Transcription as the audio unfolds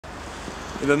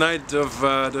In the night of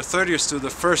the 30th to the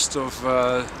 1st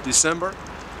of December,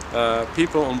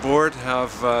 people on board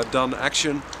have done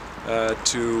action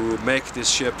to make this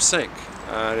ship sink.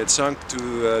 And it sunk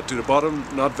to the bottom,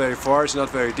 not very far, it's not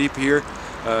very deep here,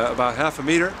 about half a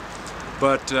meter.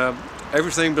 But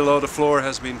everything below the floor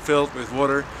has been filled with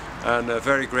water, and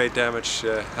very great damage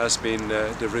has been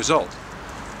the result.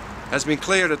 It has been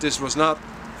clear that this was not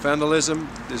vandalism,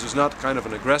 this was not kind of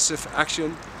an aggressive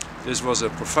action, this was a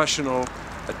professional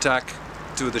attack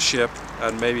to the ship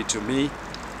and maybe to me,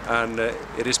 and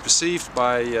it is perceived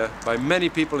by many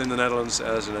people in the Netherlands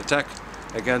as an attack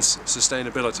against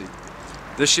sustainability.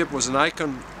 This ship was an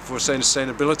icon for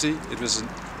sustainability. It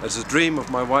was a dream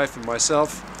of my wife and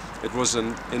myself. It was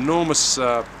an enormous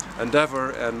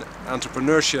endeavor and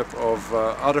entrepreneurship of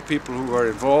other people who were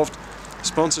involved.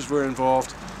 Sponsors were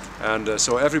involved, and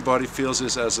so everybody feels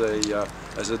this as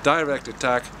a direct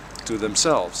attack to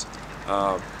themselves.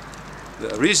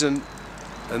 The reason,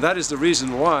 and that is the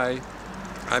reason why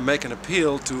I make an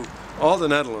appeal to all the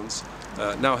Netherlands.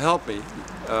 Now help me.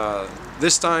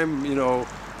 This time, you know,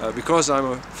 because I'm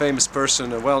a famous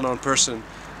person, a well-known person,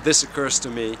 this occurs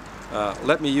to me.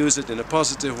 Let me use it in a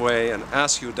positive way and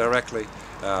ask you directly.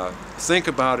 Think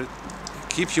about it,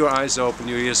 keep your eyes open,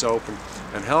 your ears open,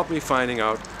 and help me finding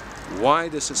out why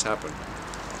this has happened.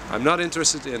 I'm not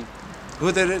interested in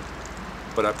who did it,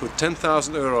 but I put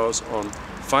 10,000 euros on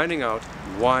finding out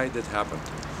why that happened.